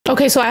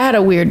Okay, so I had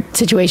a weird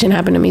situation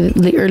happen to me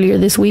earlier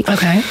this week.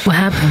 Okay, what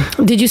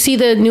happened? Did you see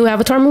the new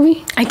Avatar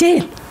movie? I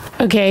did.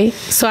 Okay,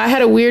 so I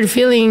had a weird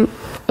feeling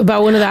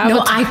about one of the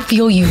Avatars. No, I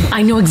feel you.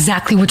 I know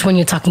exactly which one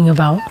you're talking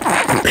about.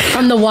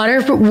 From the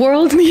water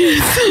world? Yo,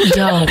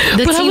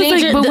 the but teenager, I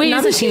was like, but wait,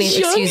 not the teenager,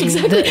 excuse me.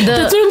 Exactly.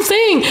 That's what I'm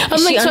saying.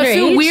 I'm like, so I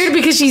feel weird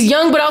because she's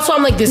young, but also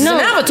I'm like, this is an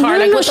Avatar.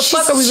 Like, what the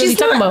fuck are we really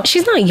talking about?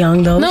 She's not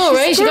young though. No,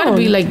 right? She gotta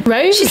be like,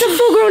 right? She's a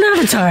full-grown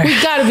Avatar.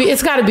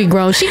 It's gotta be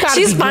grown. She's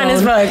fine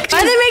as fuck.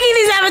 Are they making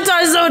these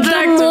avatars so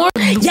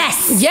attractive?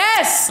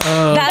 Yes.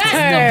 That's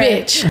the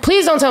bitch.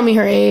 Please don't tell me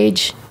her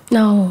age.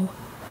 No.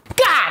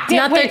 God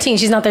damn. Not 13.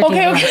 She's not 13.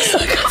 Okay.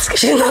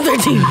 She's not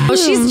 13. Oh,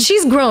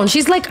 she's grown.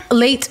 She's like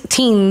late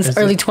teens,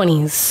 early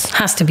 20s.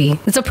 Has to be.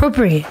 It's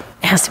appropriate.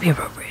 It has to be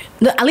appropriate.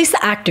 At least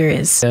the actor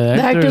is. The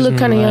actor looked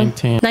kind of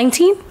young.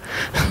 19?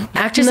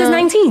 Actress is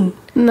 19.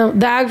 No,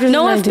 the actress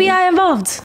no is 19. FBI involved.